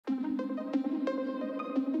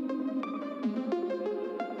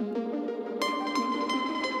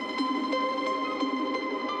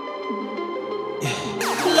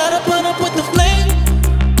burn up with the flame.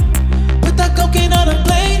 Put that cocaine on a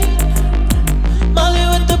plane. Molly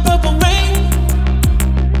with the purple rain.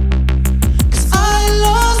 Cause I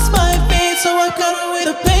lost my faith, so I got away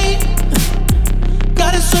the pain.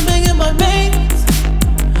 Got it swimming in my veins.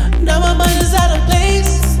 Now my mind is out of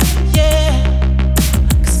place. Yeah.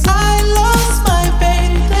 Cause I lost my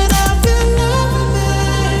faith and I feel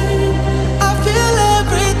everything. I feel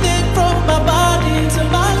everything from my body to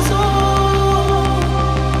my soul.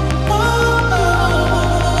 Oh,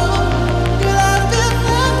 girl, I feel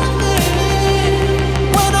everything.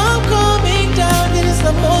 When I'm coming down, it is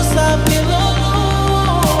the most I feel alone.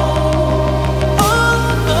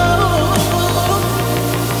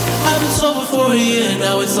 I've been sober for a year,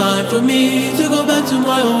 now it's time for me to go back to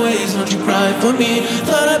my old ways. Don't you cry for me.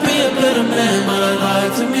 Thought I'd be a better man, but I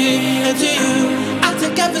lied to me and to you. I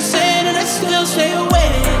take everything and I still stay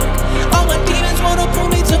awake. All my demons wanna pull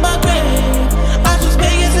me to my grave. I just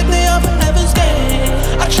pay as if they are for heaven's gate.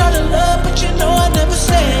 I try to love, but you know I never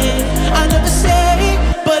say. I never say.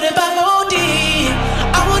 But if I OD,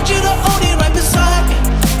 I want you to OD right beside me.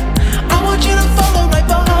 I want you to follow right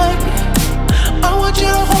behind me. I want you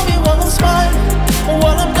to hold me while I'm smiling,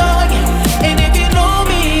 while I'm dying. And if you know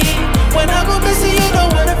me, when I go missing, you know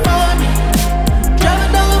where to find me.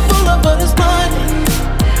 Driving down the boulevard is blinding.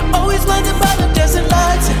 Always blinded by the desert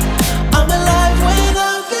lights. I'm alive when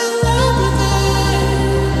I feel everything.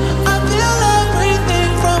 I feel everything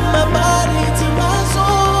from my body to my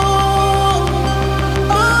soul.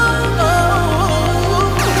 Oh,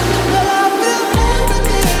 but I feel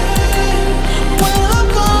everything. When I'm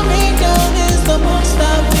coming down is the most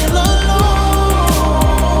I feel alone.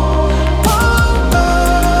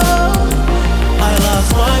 I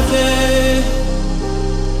lost my faith.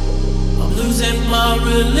 I'm losing my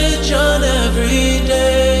religion every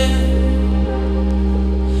day.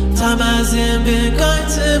 Time hasn't been kind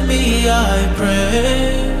to me, I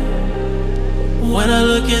pray. When I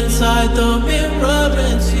look inside the mirror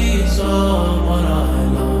and see someone I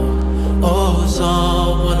love, oh,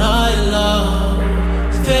 someone I love,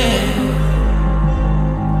 faith.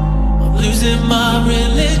 I'm losing my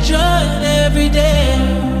religion every day.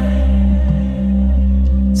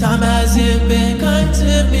 Time hasn't been kind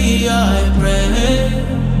to me, I pray.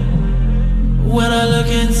 When I look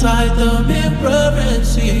inside the mirror and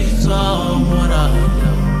see someone I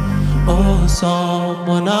love, oh,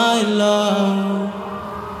 someone I love.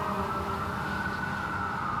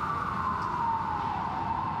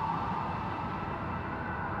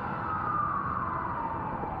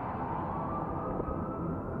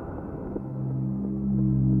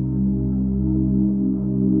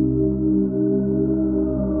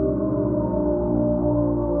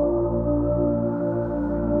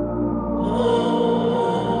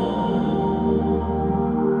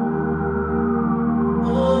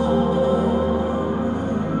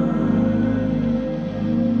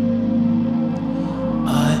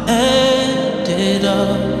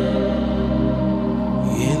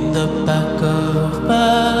 In the back of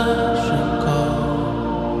passion car,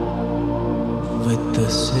 with the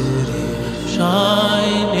city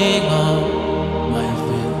shining on my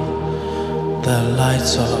face. The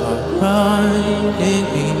lights are blinding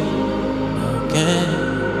me again.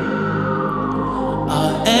 I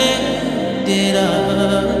ended up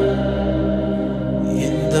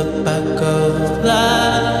in the back of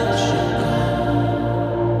passion car,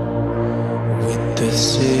 with the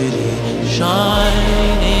city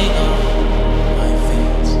shining on my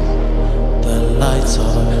face. The lights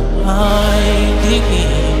are blinding me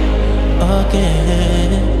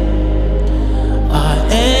again.